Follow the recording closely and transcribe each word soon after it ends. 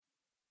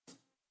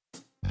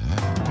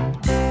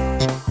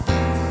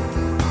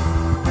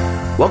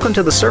Welcome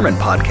to the Sermon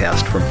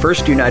Podcast from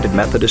First United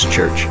Methodist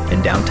Church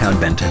in downtown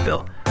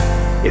Bentonville.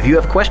 If you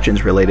have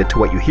questions related to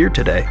what you hear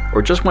today,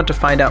 or just want to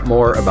find out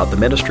more about the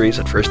ministries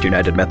at First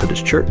United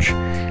Methodist Church,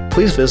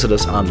 please visit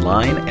us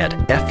online at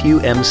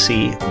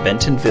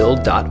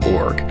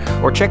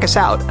FUMCBentonville.org or check us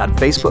out on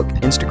Facebook,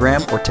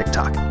 Instagram, or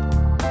TikTok.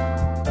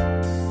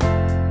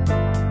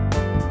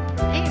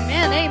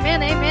 Amen,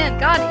 amen, amen.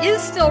 God is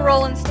still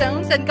rolling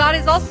stones, and God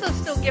is also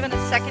still giving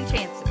us second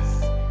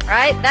chances,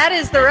 right? That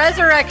is the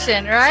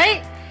resurrection,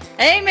 right?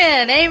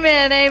 Amen,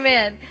 amen,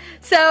 amen.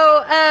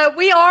 So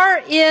we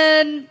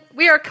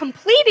are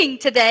completing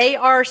today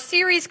our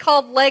series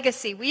called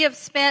Legacy. We have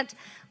spent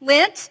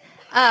Lent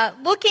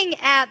looking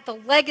at the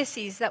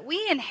legacies that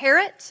we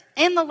inherit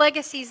and the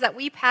legacies that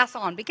we pass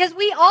on, because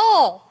we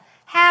all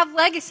have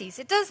legacies.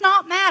 It does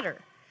not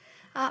matter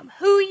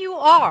who you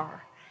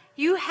are.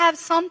 You have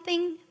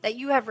something that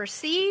you have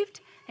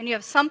received, and you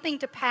have something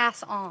to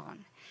pass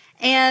on.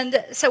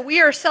 And so we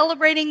are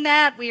celebrating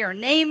that, we are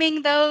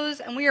naming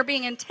those, and we are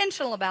being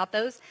intentional about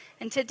those.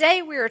 And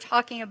today we are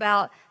talking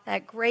about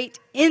that great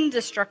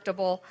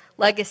indestructible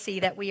legacy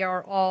that we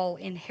are all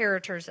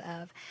inheritors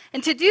of.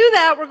 And to do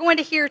that, we're going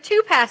to hear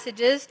two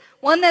passages,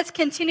 one that's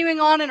continuing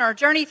on in our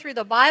journey through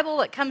the Bible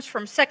that comes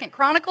from 2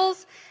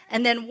 Chronicles,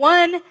 and then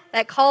one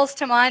that calls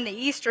to mind the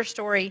Easter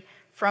story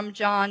from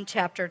John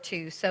chapter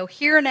 2. So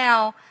hear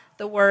now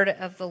the word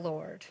of the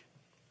Lord.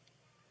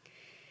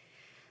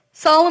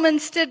 Solomon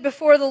stood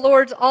before the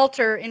Lord's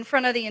altar in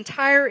front of the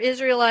entire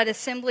Israelite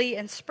assembly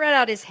and spread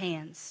out his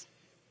hands.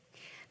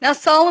 Now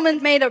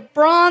Solomon made a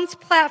bronze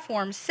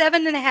platform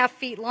 7.5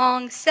 feet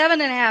long,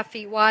 7.5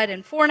 feet wide,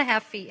 and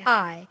 4.5 feet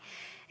high,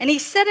 and he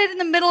set it in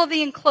the middle of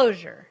the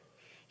enclosure.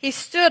 He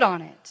stood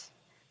on it.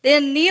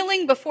 Then,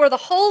 kneeling before the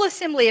whole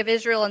assembly of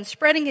Israel and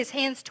spreading his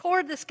hands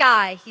toward the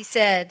sky, he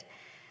said,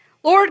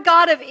 "Lord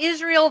God of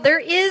Israel, there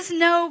is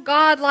no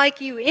God like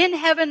you in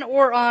heaven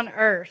or on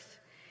earth.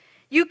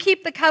 You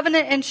keep the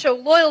covenant and show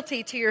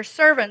loyalty to your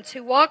servants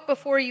who walk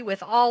before you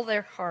with all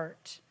their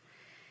heart.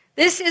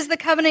 This is the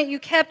covenant you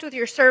kept with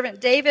your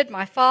servant David,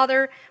 my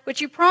father,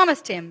 which you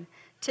promised him.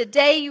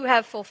 Today you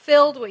have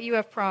fulfilled what you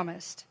have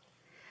promised.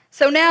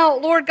 So now,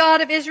 Lord God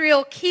of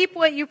Israel, keep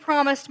what you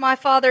promised my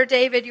father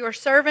David, your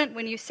servant,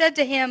 when you said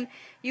to him,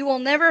 you will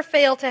never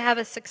fail to have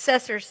a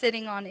successor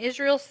sitting on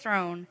Israel's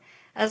throne,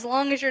 as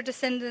long as your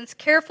descendants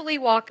carefully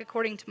walk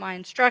according to my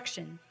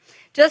instruction,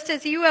 just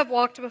as you have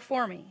walked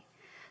before me.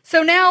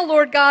 So now,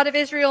 Lord God of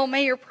Israel,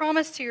 may your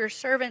promise to your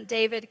servant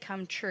David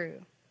come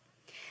true."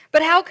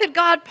 But how could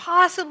God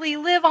possibly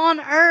live on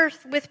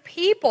earth with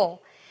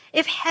people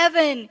if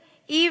heaven,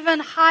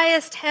 even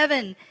highest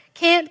heaven,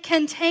 can't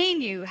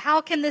contain you? How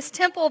can this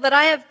temple that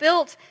I have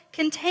built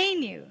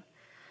contain you?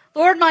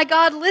 Lord my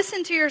God,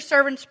 listen to your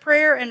servant's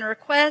prayer and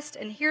request,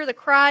 and hear the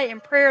cry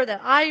and prayer that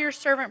I, your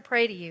servant,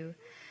 pray to you.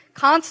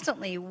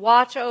 Constantly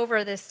watch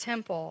over this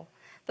temple,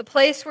 the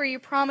place where you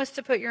promised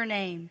to put your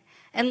name,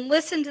 and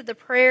listen to the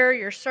prayer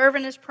your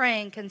servant is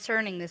praying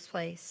concerning this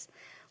place.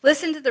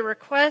 Listen to the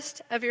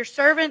request of your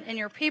servant and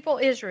your people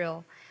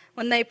Israel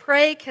when they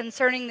pray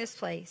concerning this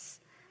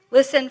place.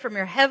 Listen from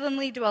your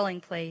heavenly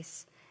dwelling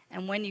place,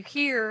 and when you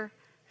hear,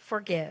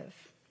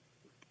 forgive.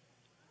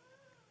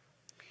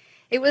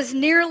 It was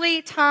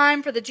nearly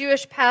time for the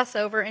Jewish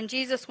Passover, and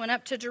Jesus went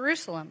up to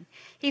Jerusalem.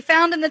 He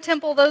found in the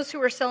temple those who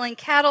were selling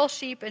cattle,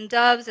 sheep, and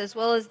doves, as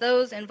well as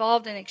those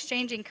involved in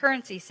exchanging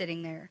currency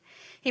sitting there.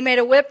 He made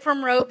a whip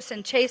from ropes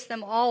and chased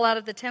them all out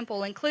of the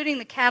temple, including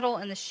the cattle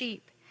and the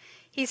sheep.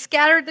 He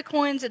scattered the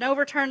coins and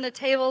overturned the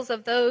tables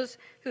of those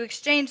who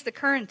exchanged the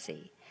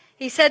currency.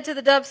 He said to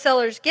the dove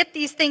sellers, "Get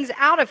these things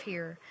out of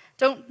here.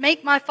 Don't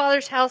make my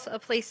Father's house a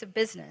place of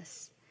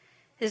business."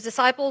 His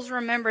disciples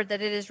remembered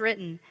that it is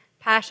written,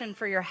 "Passion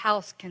for your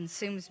house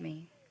consumes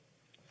me."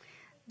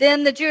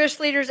 Then the Jewish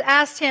leaders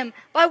asked him,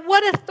 "By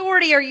what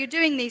authority are you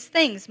doing these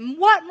things?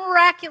 What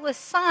miraculous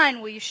sign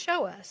will you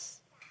show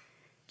us?"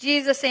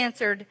 Jesus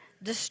answered,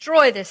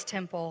 "Destroy this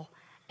temple,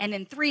 and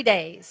in 3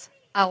 days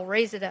I'll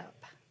raise it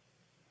up."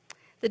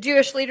 The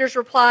Jewish leaders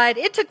replied,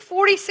 "It took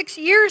 46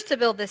 years to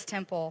build this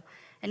temple,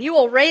 and you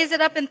will raise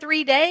it up in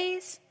 3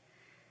 days?"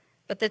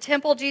 But the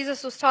temple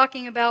Jesus was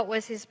talking about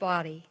was his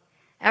body.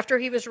 After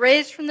he was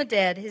raised from the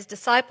dead, his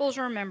disciples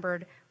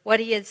remembered what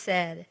he had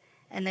said,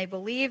 and they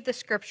believed the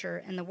scripture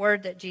and the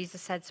word that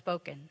Jesus had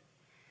spoken.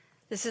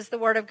 This is the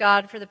word of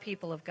God for the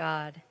people of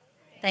God.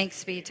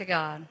 Thanks be to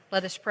God.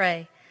 Let us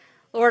pray.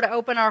 Lord,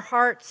 open our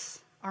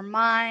hearts, our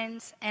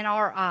minds, and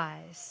our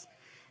eyes,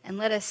 and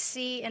let us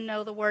see and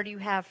know the word you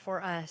have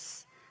for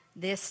us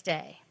this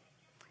day.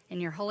 In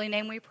your holy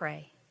name we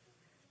pray.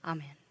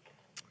 Amen.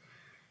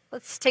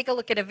 Let's take a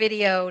look at a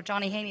video.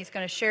 Johnny Haney is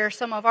going to share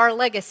some of our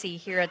legacy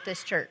here at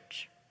this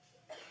church.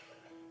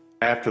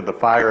 After the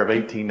fire of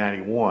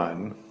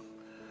 1891,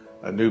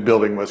 a new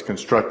building was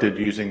constructed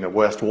using the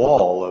west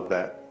wall of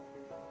that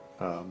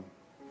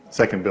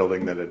second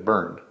building that had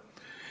burned.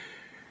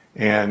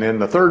 And in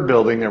the third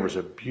building, there was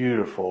a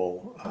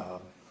beautiful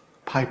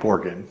pipe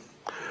organ.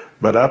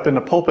 But up in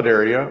the pulpit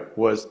area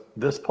was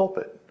this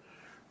pulpit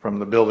from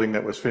the building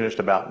that was finished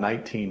about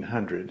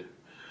 1900.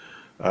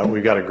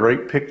 We've got a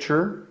great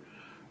picture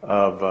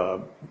of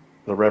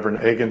the Reverend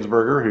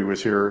Egensberger, who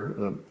was here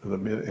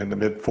in the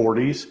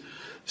mid-40s,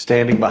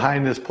 standing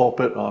behind this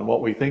pulpit on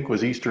what we think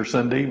was Easter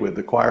Sunday with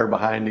the choir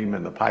behind him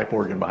and the pipe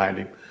organ behind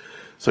him.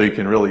 So you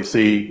can really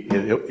see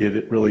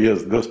it really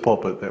is this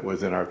pulpit that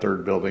was in our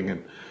third building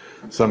and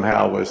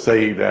somehow was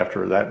saved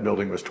after that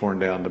building was torn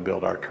down to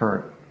build our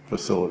current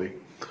facility.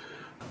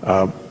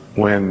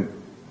 When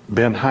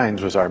Ben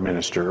Hines was our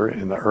minister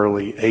in the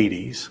early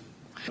 80s,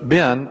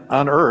 Ben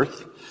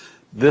unearthed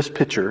this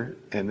pitcher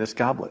and this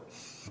goblet.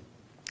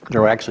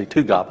 There were actually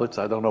two goblets.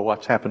 I don't know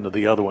what's happened to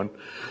the other one.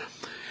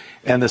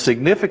 And the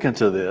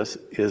significance of this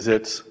is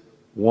it's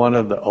one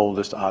of the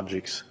oldest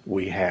objects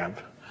we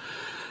have.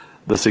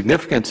 The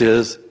significance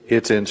is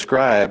it's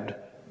inscribed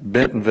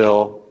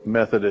Bentonville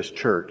Methodist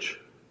Church,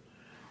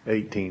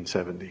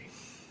 1870.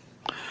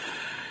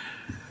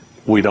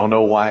 We don't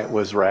know why it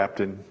was wrapped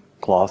in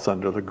cloth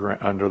under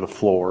the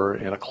floor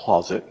in a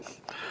closet.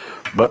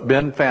 But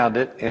Ben found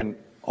it, and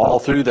all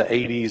through the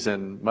 80s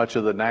and much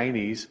of the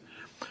 90s,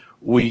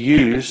 we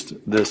used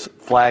this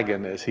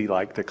flagon, as he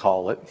liked to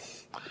call it,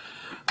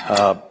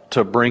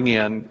 to bring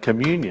in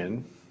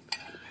communion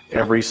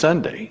every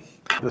Sunday.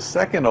 The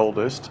second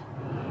oldest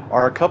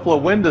are a couple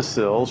of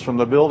windowsills from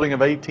the building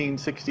of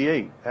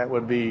 1868. That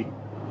would be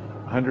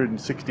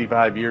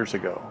 165 years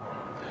ago.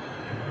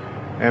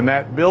 And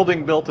that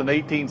building built in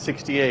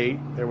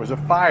 1868, there was a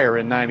fire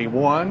in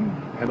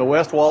 91, and the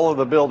west wall of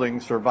the building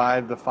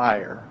survived the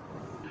fire.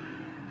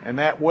 And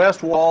that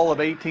west wall of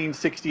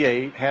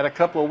 1868 had a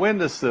couple of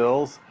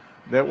windowsills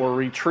that were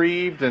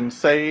retrieved and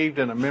saved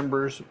in a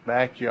member's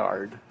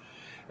backyard.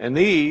 And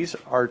these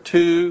are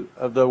two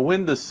of the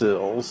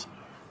windowsills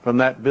from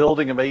that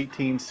building of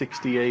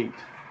 1868.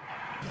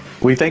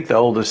 We think the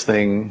oldest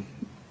thing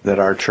that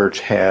our church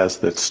has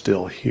that's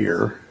still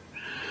here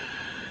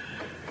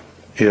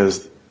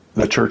is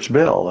the church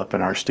bell up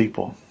in our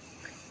steeple.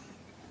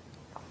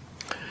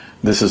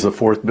 This is the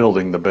fourth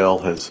building the bell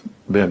has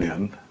been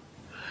in.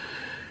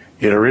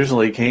 It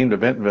originally came to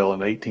Bentonville in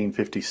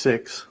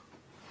 1856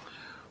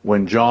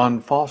 when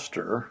John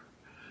Foster,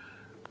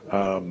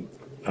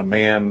 a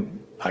man,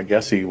 I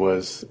guess he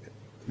was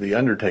the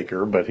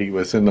undertaker, but he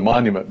was in the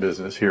monument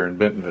business here in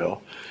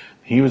Bentonville.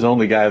 He was the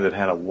only guy that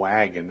had a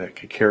wagon that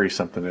could carry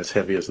something as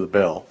heavy as the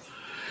bell.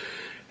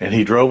 And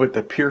he drove it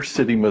to Pierce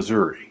City,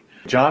 Missouri.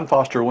 John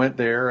Foster went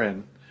there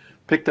and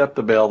picked up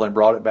the bell and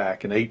brought it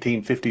back in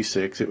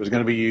 1856. It was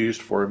going to be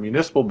used for a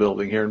municipal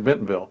building here in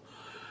Bentonville.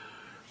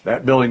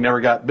 That building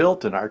never got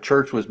built, and our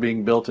church was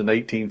being built in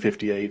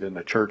 1858, and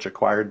the church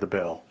acquired the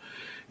bell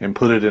and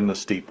put it in the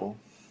steeple.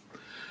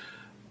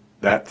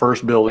 That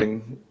first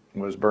building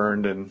was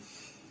burned in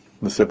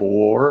the Civil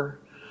War.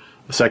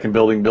 The second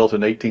building built in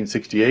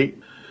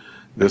 1868,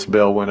 this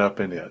bell went up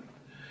in it.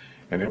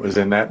 And it was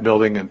in that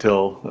building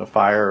until the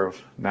fire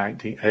of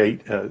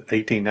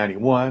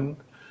 1891.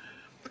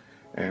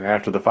 And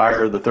after the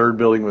fire, the third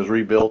building was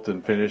rebuilt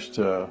and finished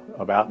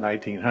about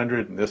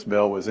 1900, and this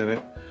bell was in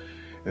it.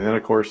 And then,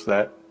 of course,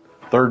 that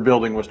third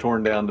building was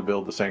torn down to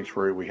build the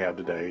sanctuary we have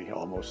today,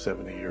 almost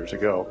 70 years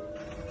ago.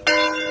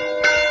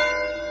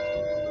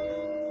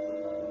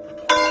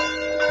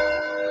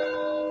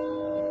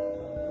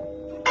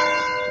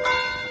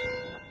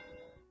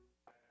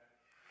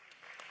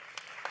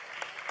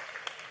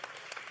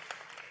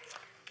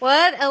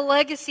 What a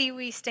legacy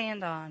we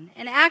stand on.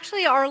 And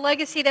actually, our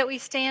legacy that we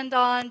stand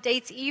on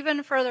dates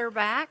even further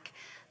back.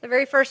 The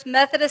very first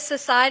Methodist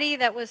society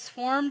that was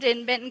formed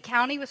in Benton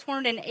County was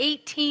formed in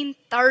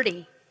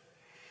 1830.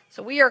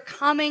 So we are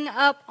coming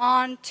up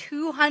on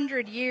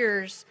 200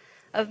 years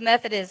of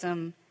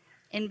Methodism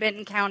in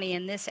Benton County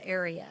in this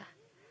area.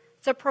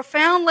 It's a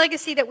profound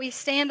legacy that we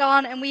stand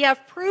on, and we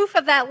have proof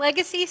of that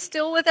legacy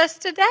still with us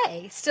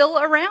today, still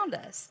around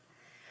us.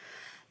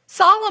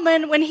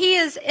 Solomon, when he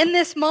is in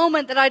this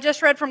moment that I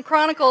just read from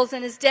Chronicles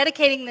and is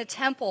dedicating the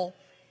temple,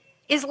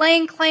 is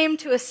laying claim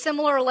to a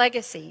similar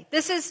legacy.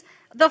 This is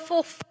the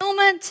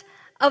fulfillment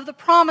of the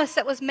promise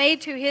that was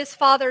made to his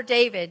father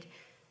David.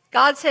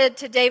 God said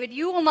to David,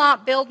 "You will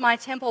not build my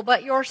temple,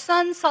 but your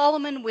son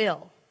Solomon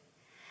will."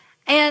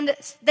 And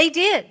they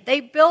did. They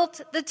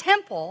built the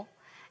temple.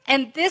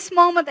 And this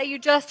moment that you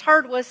just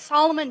heard was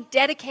Solomon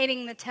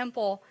dedicating the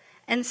temple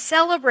and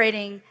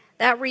celebrating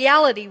that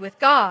reality with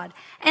God.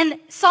 And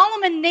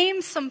Solomon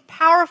names some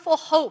powerful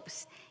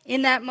hopes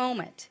in that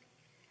moment.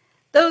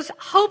 Those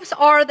hopes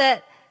are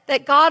that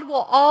God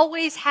will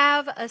always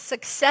have a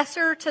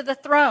successor to the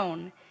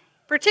throne,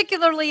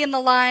 particularly in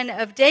the line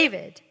of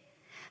David.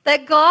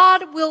 That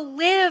God will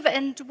live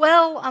and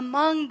dwell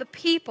among the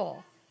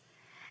people,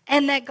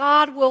 and that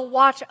God will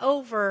watch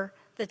over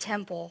the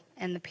temple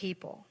and the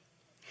people.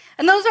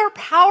 And those are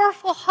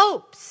powerful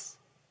hopes.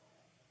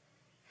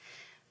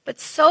 But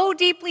so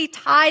deeply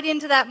tied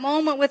into that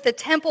moment with the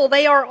temple,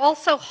 they are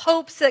also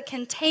hopes that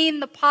contain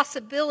the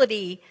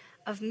possibility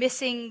of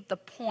missing the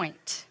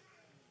point.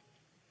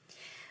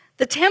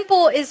 The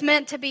temple is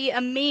meant to be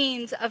a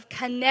means of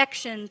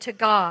connection to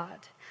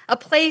God, a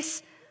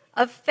place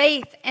of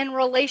faith and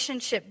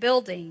relationship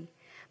building.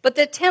 But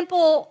the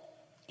temple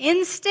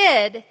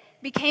instead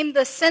became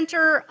the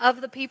center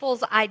of the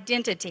people's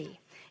identity.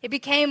 It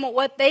became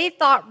what they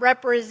thought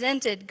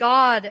represented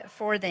God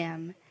for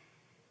them.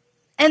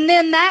 And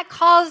then that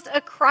caused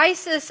a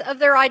crisis of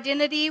their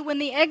identity. When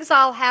the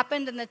exile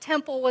happened and the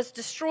temple was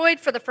destroyed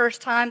for the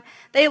first time,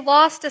 they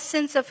lost a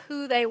sense of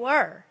who they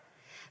were.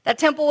 That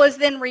temple was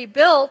then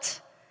rebuilt,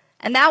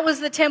 and that was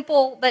the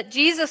temple that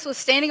Jesus was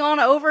standing on,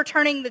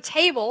 overturning the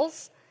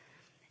tables,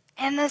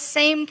 and the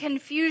same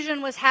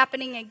confusion was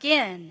happening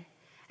again.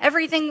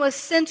 Everything was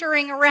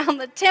centering around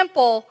the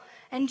temple,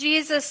 and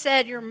Jesus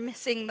said, "You're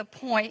missing the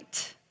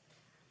point.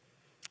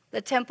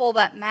 The temple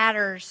that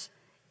matters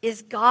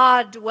is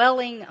God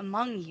dwelling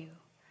among you,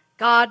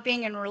 God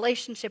being in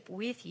relationship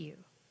with you.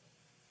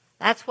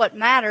 That's what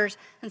matters."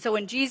 And so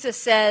when Jesus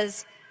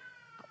says,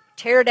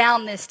 "Tear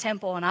down this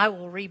temple and I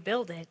will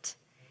rebuild it,"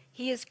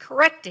 he is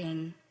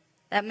correcting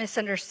that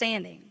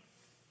misunderstanding.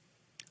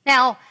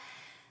 Now,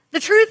 the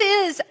truth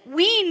is,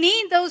 we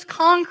need those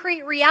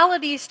concrete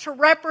realities to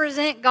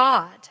represent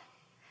God.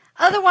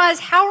 Otherwise,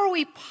 how are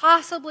we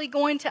possibly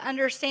going to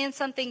understand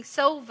something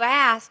so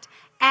vast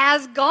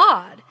as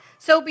God,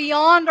 so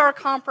beyond our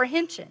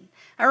comprehension?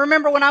 I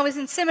remember when I was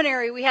in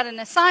seminary, we had an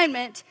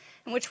assignment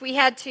in which we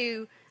had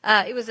to,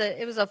 it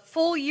was a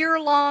full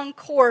year-long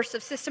course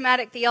of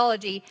systematic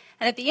theology,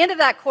 and at the end of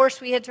that course,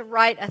 we had to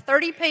write a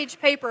 30-page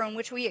paper in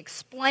which we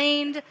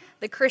explained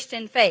the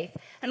Christian faith.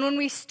 And when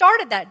we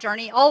started that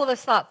journey, all of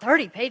us thought,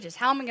 30 pages?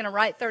 How am I going to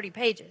write 30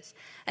 pages?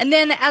 And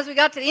then as we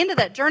got to the end of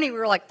that journey, we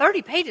were like,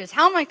 30 pages?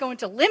 How am I going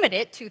to limit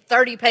it to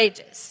 30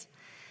 pages?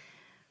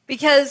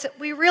 Because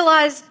we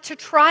realized to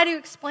try to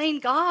explain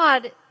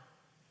God,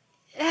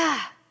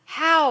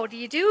 how do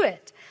you do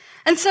it?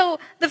 And so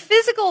the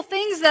physical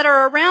things that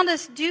are around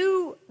us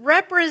do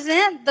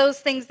represent those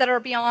things that are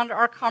beyond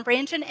our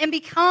comprehension and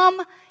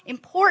become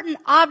important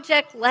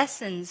object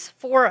lessons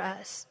for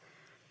us.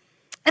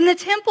 And the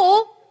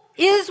temple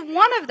is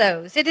one of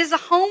those. It is a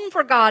home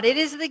for God. It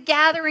is the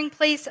gathering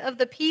place of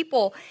the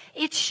people.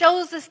 It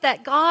shows us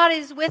that God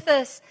is with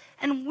us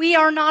and we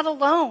are not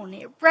alone.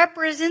 It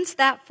represents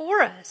that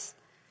for us.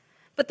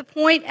 But the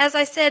point, as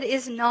I said,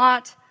 is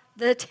not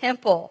the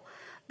temple.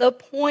 The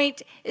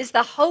point is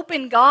the hope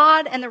in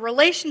God and the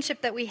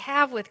relationship that we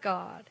have with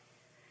God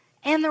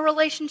and the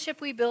relationship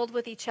we build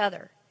with each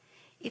other.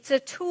 It's a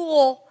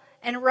tool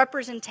and a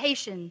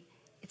representation.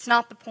 It's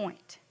not the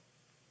point.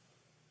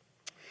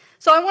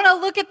 So I want to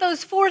look at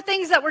those four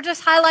things that were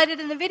just highlighted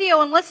in the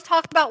video, and let's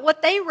talk about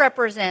what they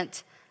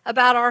represent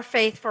about our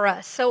faith for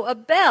us. So a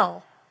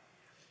bell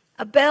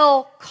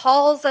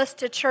calls us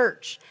to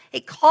church.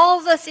 It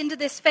calls us into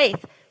this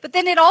faith, but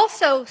then it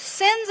also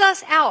sends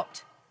us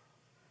out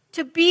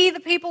to be the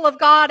people of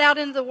God out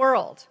into the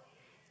world.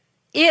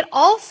 It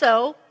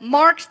also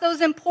marks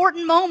those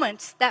important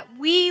moments that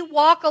we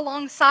walk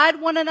alongside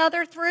one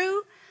another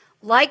through,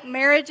 like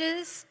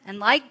marriages and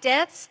like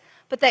deaths,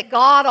 but that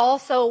God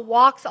also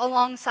walks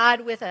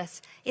alongside with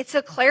us. It's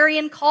a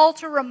clarion call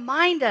to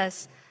remind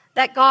us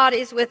that God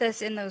is with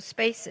us in those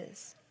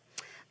spaces.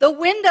 The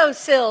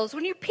windowsills,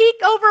 when you peek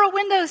over a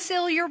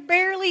windowsill, you're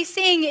barely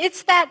seeing.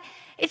 It's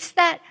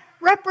that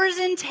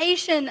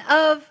representation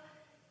of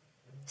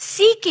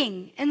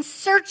seeking and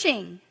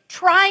searching,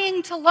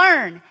 trying to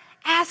learn,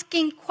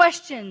 asking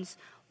questions,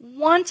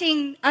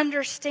 wanting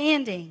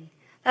understanding.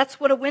 That's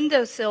what a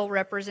windowsill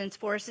represents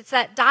for us. It's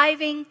that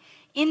diving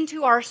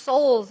into our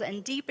souls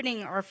and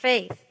deepening our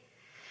faith.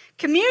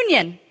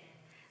 Communion.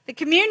 The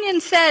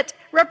communion set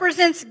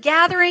represents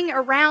gathering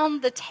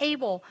around the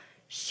table,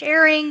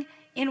 sharing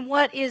in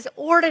what is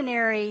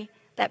ordinary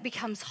that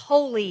becomes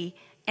holy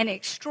and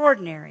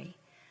extraordinary.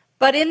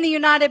 But in the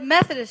United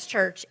Methodist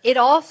Church, it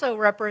also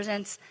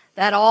represents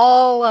that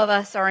all of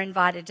us are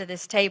invited to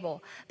this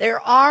table. There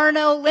are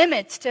no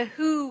limits to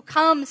who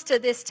comes to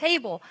this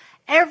table.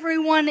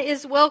 Everyone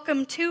is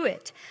welcome to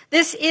it.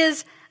 This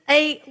is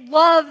a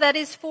love that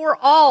is for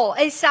all,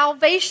 a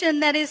salvation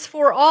that is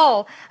for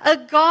all, a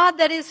God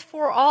that is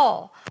for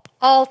all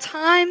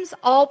times,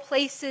 all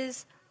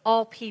places,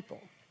 all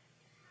people.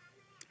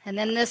 And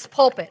then this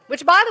pulpit,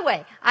 which, by the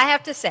way, I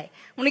have to say,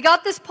 when we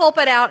got this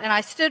pulpit out and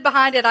I stood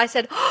behind it, I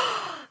said,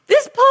 "Oh,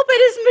 this pulpit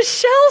is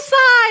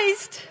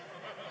Michelle-sized."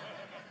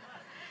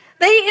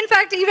 They, in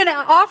fact, even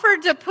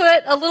offered to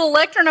put a little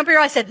lectern up here.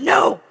 I said,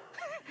 "No,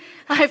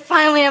 I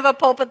finally have a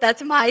pulpit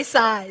that's my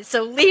size,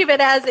 so leave it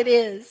as it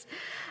is."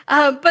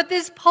 But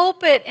this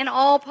pulpit and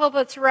all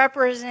pulpits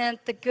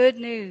represent the good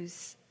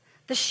news,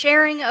 the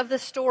sharing of the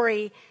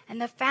story,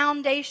 and the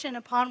foundation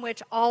upon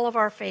which all of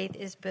our faith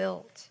is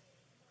built.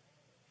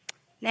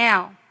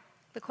 Now,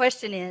 the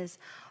question is,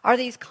 are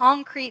these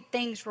concrete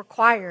things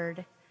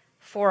required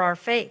for our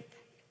faith?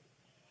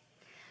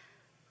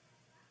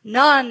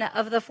 None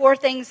of the four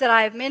things that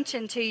I have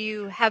mentioned to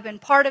you have been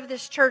part of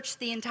this church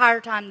the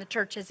entire time the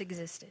church has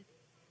existed.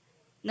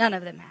 None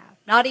of them have.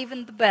 Not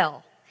even the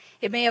bell.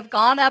 It may have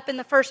gone up in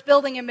the first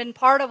building and been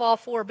part of all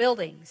four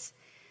buildings.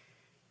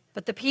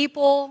 But the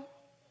people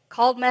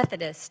called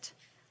Methodist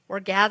were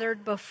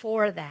gathered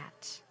before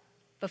that,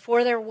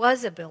 before there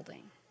was a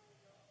building.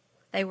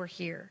 They were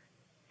here.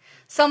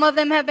 Some of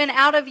them have been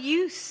out of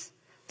use.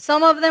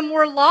 Some of them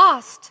were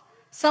lost.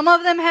 Some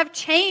of them have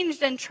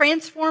changed and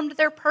transformed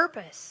their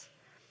purpose.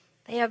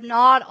 They have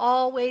not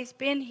always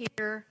been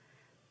here.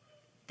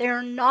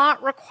 They're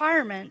not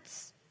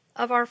requirements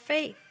of our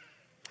faith.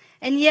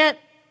 And yet,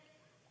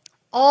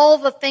 all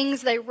the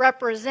things they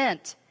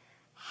represent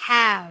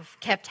have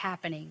kept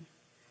happening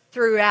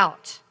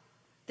throughout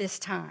this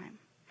time.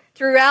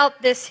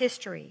 Throughout this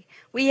history,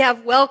 we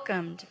have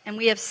welcomed and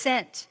we have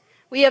sent.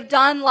 We have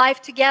done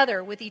life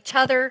together with each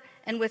other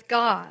and with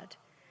God.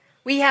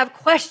 We have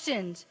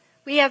questioned.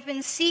 We have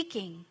been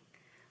seeking.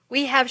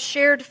 We have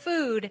shared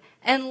food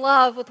and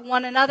love with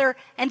one another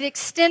and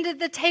extended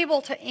the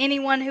table to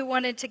anyone who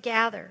wanted to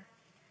gather.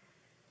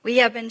 We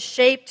have been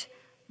shaped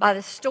by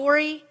the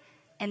story,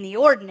 and the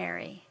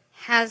ordinary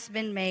has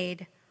been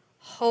made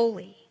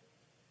holy.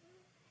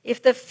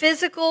 If the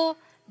physical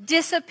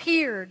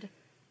disappeared,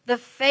 the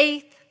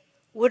faith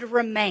would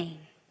remain.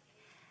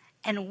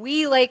 And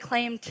we lay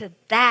claim to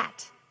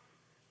that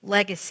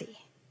legacy.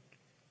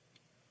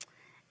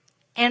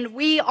 And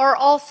we are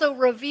also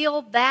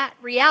revealed that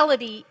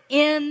reality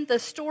in the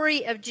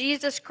story of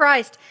Jesus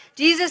Christ.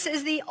 Jesus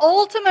is the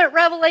ultimate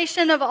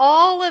revelation of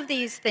all of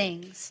these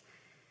things.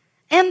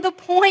 And the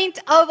point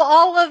of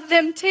all of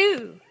them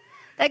too.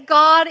 That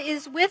God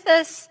is with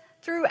us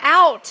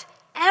throughout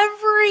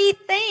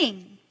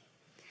everything.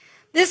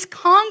 This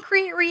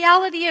concrete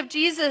reality of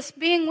Jesus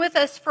being with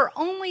us for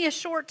only a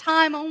short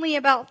time, only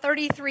about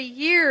 33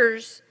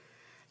 years,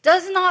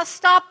 does not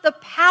stop the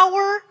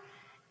power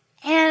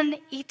and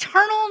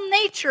eternal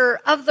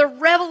nature of the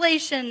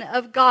revelation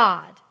of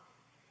God,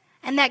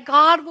 and that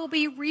God will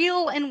be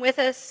real and with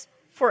us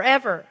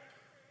forever.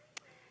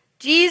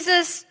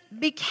 Jesus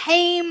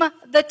became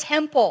the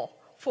temple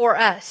for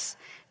us.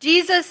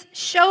 Jesus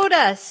showed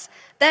us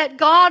that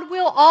God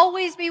will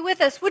always be with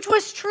us, which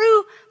was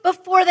true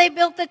before they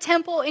built the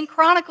temple in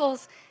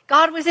Chronicles.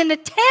 God was in a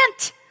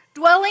tent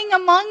dwelling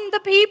among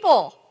the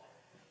people.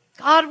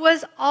 God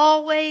was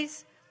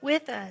always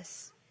with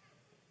us.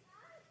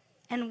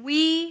 And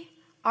we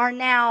are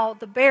now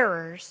the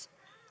bearers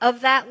of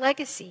that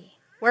legacy.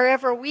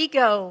 Wherever we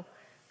go,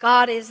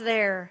 God is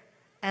there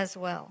as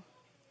well.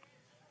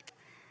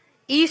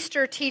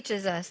 Easter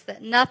teaches us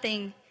that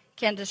nothing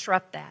can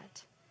disrupt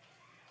that.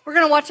 We're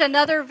going to watch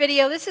another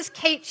video. This is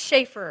Kate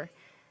Schaffer,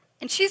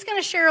 and she's going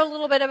to share a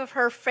little bit of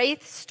her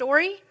faith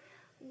story.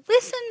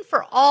 Listen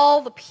for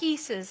all the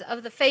pieces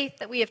of the faith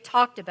that we have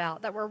talked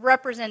about that were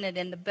represented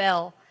in the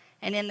bell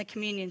and in the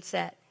communion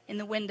set, in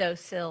the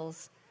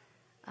windowsills.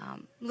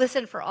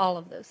 Listen for all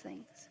of those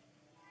things.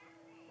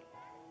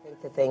 I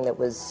think the thing that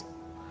was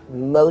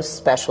most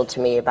special to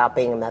me about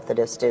being a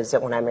Methodist is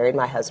that when I married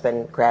my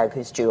husband, Greg,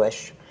 who's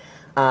Jewish,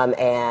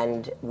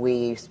 and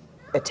we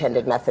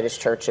attended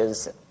Methodist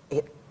churches,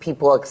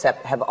 people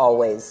have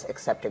always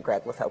accepted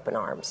Greg with open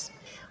arms.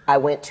 I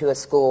went to a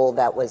school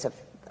that was a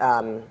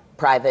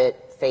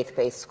private,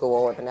 faith-based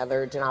school of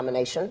another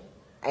denomination,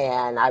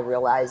 and I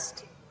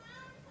realized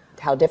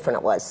how different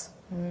it was.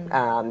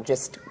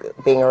 Just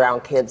being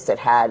around kids that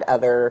had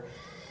other,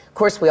 of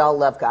course we all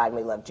love God and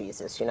we love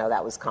Jesus,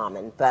 that was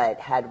common, but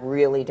had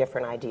really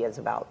different ideas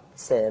about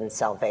sin,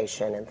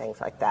 salvation, and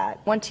things like that.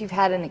 Once you've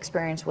had an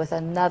experience with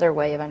another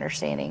way of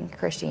understanding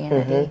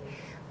Christianity,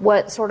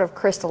 what sort of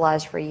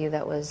crystallized for you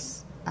that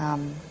was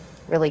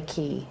really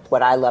key?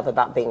 What I love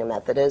about being a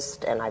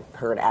Methodist, and I've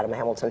heard Adam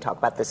Hamilton talk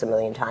about this a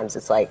million times,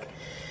 it's like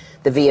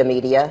the via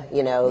media,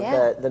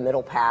 the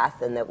middle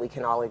path, and that we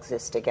can all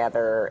exist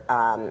together.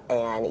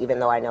 And even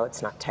though I know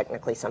it's not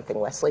technically something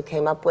Wesley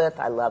came up with,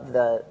 I love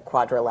the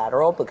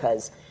quadrilateral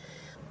because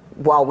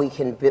while we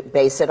can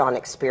base it on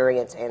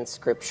experience and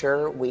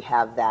scripture, we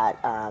have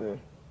that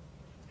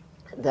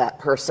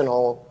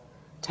personal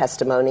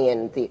testimony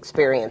and the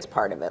experience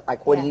part of it.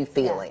 Like, what are you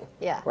feeling?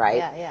 Yeah. Right?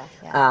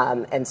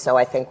 Yeah. And so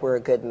I think we're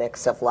a good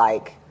mix of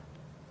like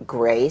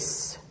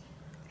grace,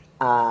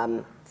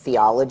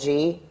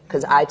 theology,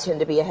 because I tend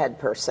to be a head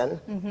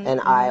person, and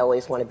I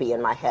always want to be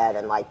in my head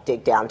and like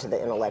dig down to the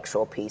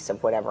intellectual piece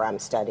of whatever I'm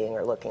studying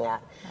or looking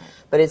at. Right.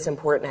 But it's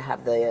important to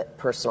have the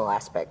personal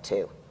aspect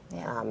too.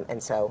 Yeah.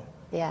 And so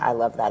I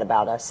love that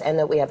about us, and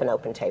that we have an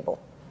open table.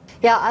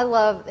 Yeah, I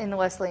love in the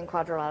Wesleyan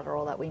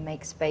Quadrilateral that we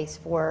make space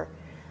for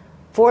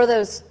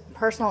those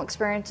personal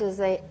experiences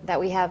that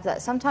we have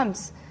that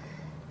sometimes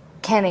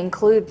can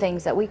include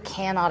things that we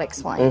cannot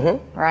explain,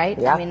 right?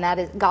 Yeah. I mean,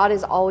 God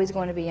is always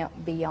going to be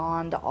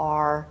beyond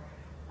our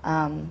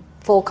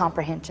full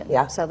comprehension.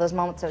 Yeah. So those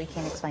moments that we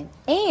can't explain.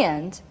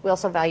 And we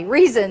also value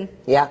reason.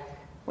 Yeah.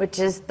 Which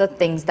is the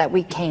things that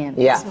we can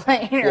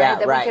explain, right? Yeah,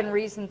 that we can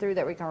reason through,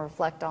 that we can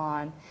reflect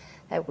on,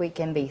 that we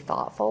can be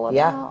thoughtful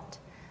about.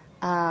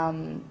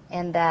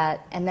 And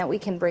that we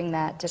can bring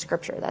that to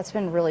Scripture. That's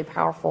been really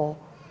powerful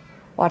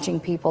watching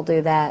people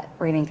do that,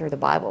 reading through the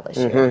Bible this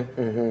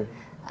year.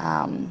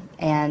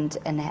 And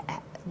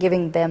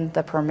giving them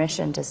the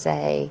permission to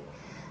say,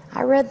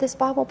 I read this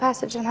Bible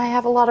passage and I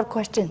have a lot of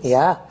questions.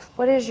 Yeah.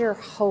 What is your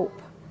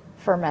hope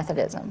for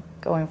Methodism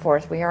going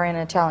forth? We are in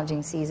a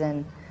challenging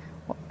season.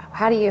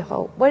 How do you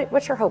hope?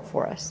 What's your hope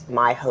for us?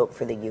 My hope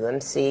for the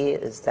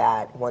UMC is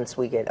that once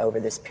we get over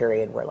this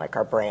period where like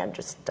our brand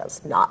just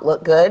does not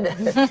look good,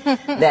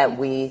 that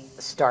we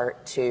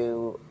start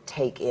to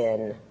take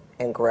in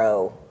and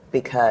grow,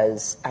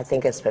 because I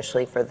think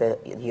especially for the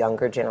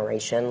younger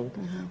generation,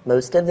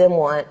 most of them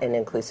want an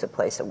inclusive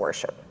place of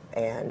worship.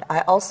 And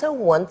I also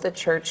want the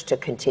church to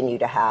continue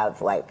to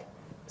have like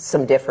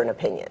some different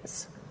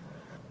opinions.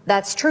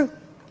 That's true.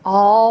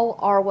 All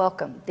are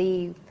welcome.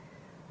 The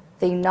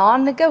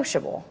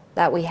non-negotiable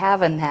that we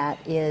have in that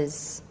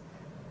is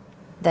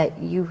that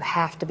you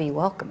have to be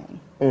welcoming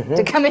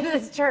to come into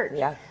this church.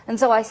 Yeah. And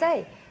so I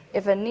say,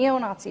 if a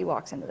neo-Nazi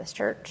walks into this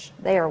church,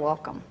 they are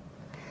welcome.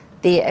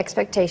 The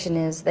expectation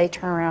is they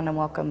turn around and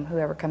welcome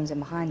whoever comes in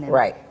behind them.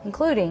 Right.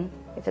 Including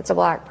if it's a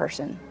black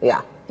person.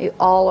 Yeah. You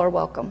all are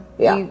welcome.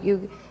 Yeah.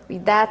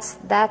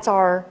 That's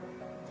our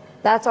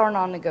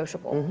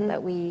non-negotiable,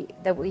 that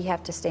we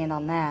have to stand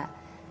on that.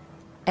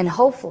 And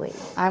hopefully,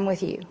 I'm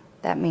with you.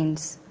 That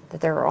means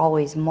that there are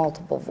always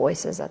multiple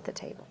voices at the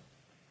table.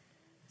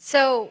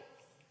 So,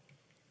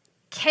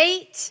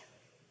 Kate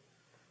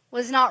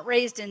was not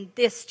raised in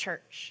this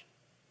church.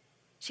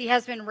 She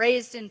has been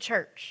raised in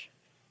church.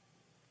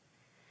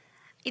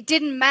 It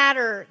didn't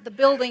matter the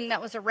building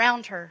that was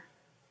around her.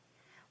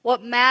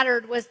 What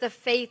mattered was the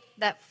faith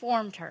that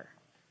formed her.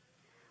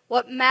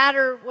 What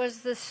mattered was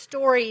the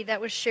story that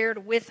was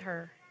shared with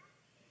her.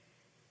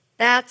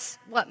 That's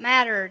what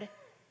mattered.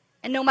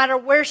 And no matter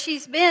where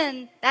she's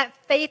been, that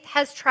faith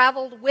has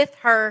traveled with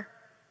her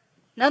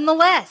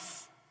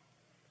nonetheless.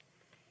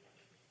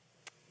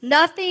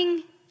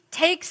 Nothing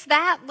takes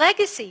that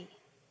legacy.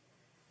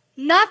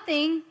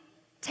 Nothing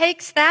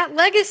takes that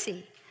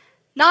legacy.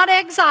 Not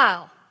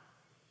exile.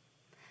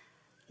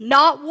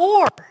 Not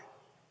war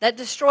that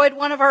destroyed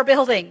one of our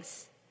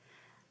buildings.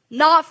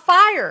 Not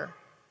fire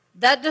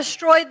that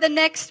destroyed the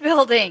next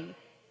building.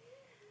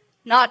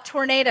 Not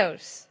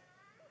tornadoes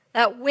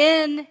that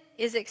Wynn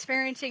is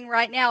experiencing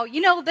right now.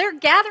 You know, they're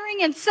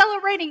gathering and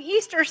celebrating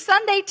Easter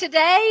Sunday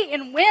today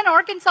in Wynn,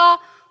 Arkansas,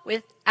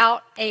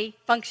 without a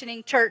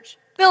functioning church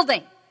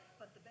building.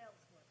 But the bells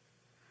work.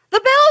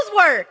 The bells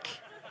work.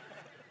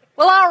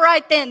 Well, all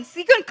right then. So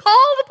you can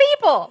call the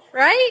people,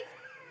 right?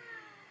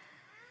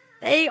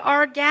 They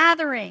are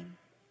gathering.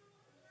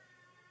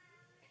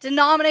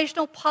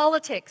 Denominational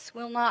politics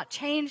will not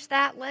change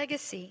that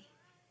legacy.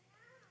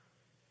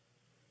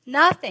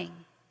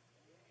 Nothing,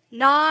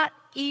 not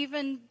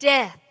even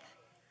death,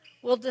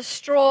 will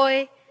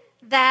destroy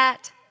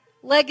that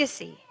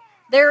legacy.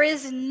 There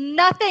is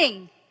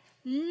nothing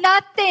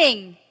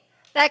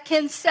that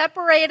can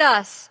separate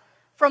us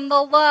from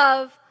the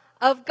love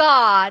of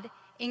God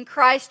in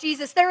Christ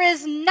Jesus. There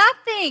is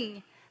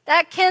nothing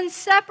that can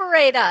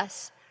separate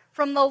us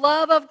from the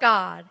love of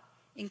God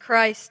in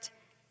Christ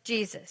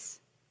Jesus.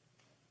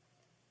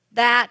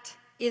 That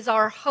is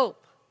our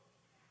hope.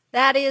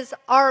 That is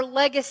our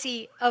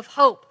legacy of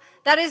hope.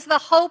 That is the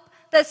hope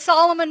that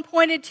Solomon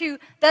pointed to,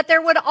 that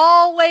there would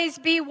always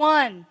be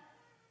one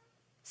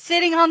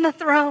sitting on the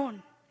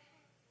throne,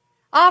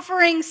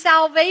 offering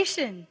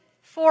salvation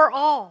for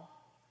all.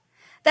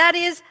 That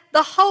is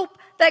the hope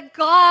that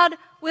God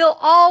will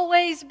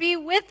always be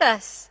with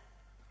us,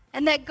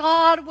 and that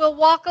God will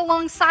walk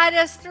alongside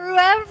us through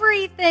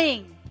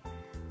everything.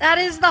 That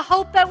is the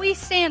hope that we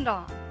stand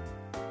on.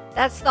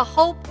 That's the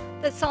hope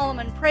that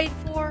Solomon prayed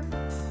for.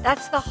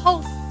 That's the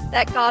hope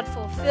that God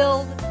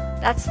fulfilled.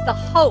 That's the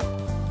hope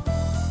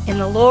in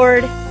the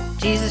Lord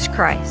Jesus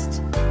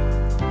Christ.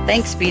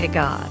 Thanks be to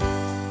God.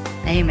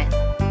 Amen.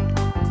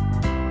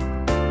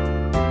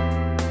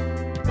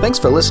 Thanks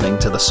for listening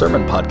to the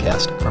Sermon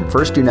Podcast from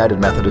First United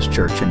Methodist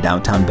Church in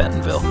downtown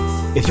Bentonville.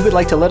 If you would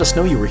like to let us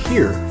know you were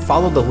here,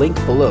 follow the link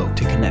below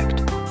to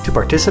connect. To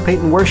participate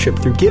in worship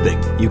through giving,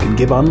 you can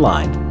give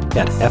online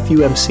at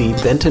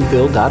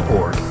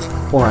FUMCBentonville.org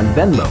or on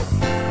Venmo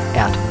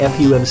at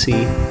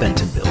FUMC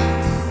Bentonville.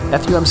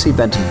 FUMC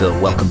Bentonville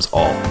welcomes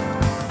all.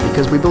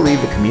 Because we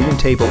believe the communion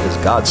table is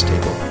God's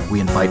table, we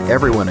invite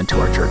everyone into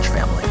our church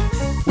family.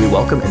 We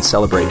welcome and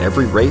celebrate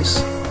every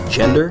race,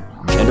 gender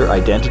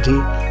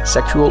identity,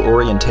 sexual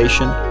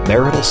orientation,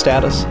 marital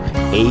status,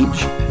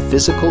 age,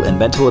 physical and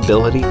mental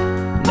ability,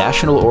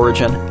 national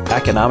origin,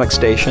 economic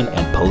station,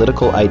 and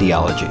political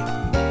ideology.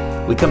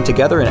 We come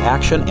together in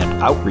action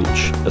and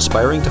outreach,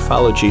 aspiring to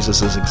follow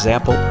Jesus'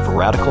 example of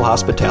radical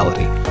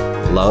hospitality,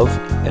 love,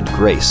 and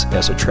grace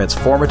as a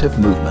transformative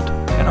movement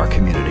in our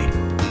community.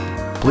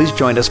 Please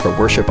join us for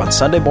worship on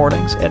Sunday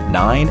mornings at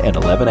 9 and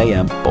 11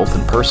 a.m., both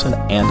in person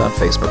and on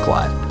Facebook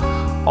Live.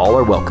 All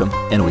are welcome,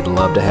 and we'd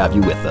love to have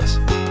you with us.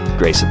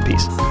 Grace and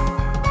peace.